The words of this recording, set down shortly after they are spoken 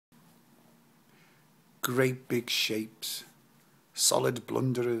Great big shapes, solid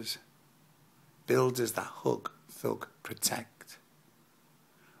blunderers, builders that hug, thug, protect.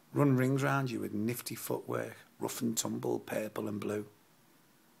 Run rings round you with nifty footwork, rough and tumble, purple and blue.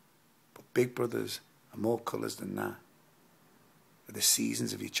 But big brothers are more colours than that. They're the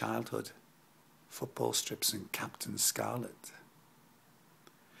seasons of your childhood, football strips and Captain Scarlet.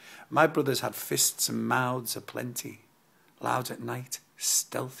 My brothers had fists and mouths aplenty, loud at night,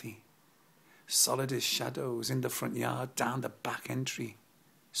 stealthy, solid as shadows in the front yard, down the back entry,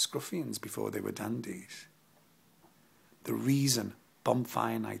 scruffians before they were dandies. The reason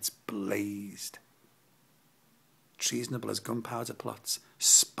bonfire nights blazed. Treasonable as gunpowder plots,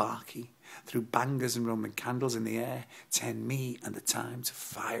 sparky, threw bangers and Roman candles in the air, turned me and the time to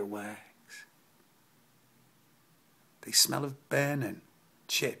fireworks. They smell of burning,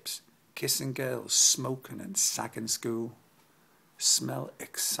 chips, kissing girls, smoking and sagging school. Smell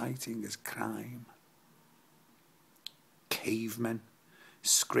exciting as crime. Cavemen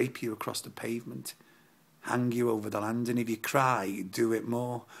scrape you across the pavement, hang you over the landing. If you cry, do it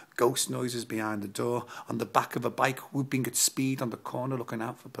more. Ghost noises behind the door, on the back of a bike, whooping at speed on the corner, looking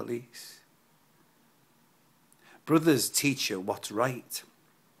out for police. Brothers teach you what's right,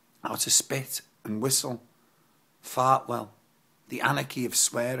 how to spit and whistle, fart well, the anarchy of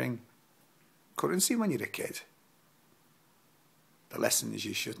swearing. Currency when you're a kid. The lessons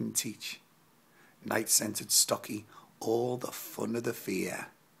you shouldn't teach. Night-scented stocky, all the fun of the fear.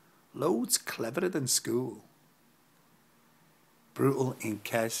 Loads cleverer than school. Brutal in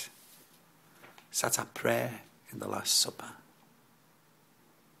Kes. Sat at prayer in the Last Supper.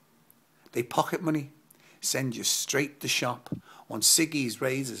 They pocket money, send you straight to shop, on ciggies,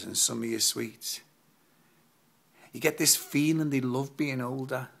 razors and some of your sweets. You get this feeling they love being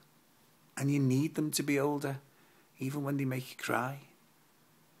older, and you need them to be older, even when they make you cry.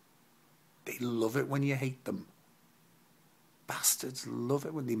 They love it when you hate them. Bastards love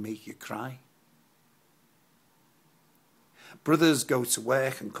it when they make you cry. Brothers go to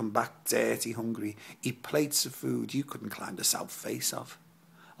work and come back dirty, hungry, eat plates of food you couldn't climb the south face of,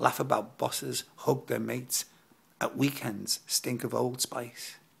 laugh about bosses, hug their mates, at weekends stink of Old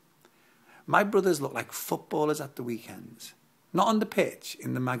Spice. My brothers look like footballers at the weekends. Not on the pitch,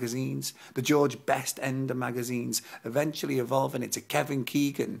 in the magazines, the George Best end of magazines, eventually evolving into Kevin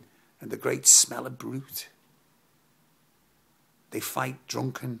Keegan and the great Smeller Brute. They fight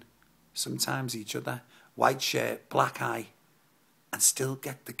drunken, sometimes each other, white shirt, black eye, and still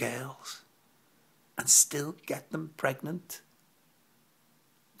get the girls, and still get them pregnant.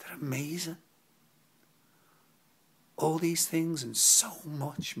 They're amazing. All these things and so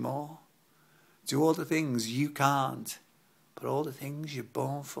much more. Do all the things you can't, but all the things you're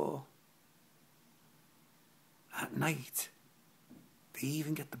born for. At night, they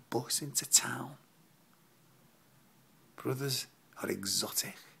even get the bus into town. Brothers are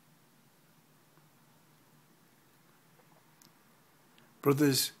exotic.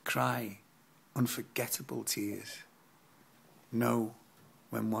 Brothers cry unforgettable tears. Know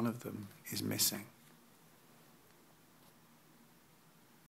when one of them is missing.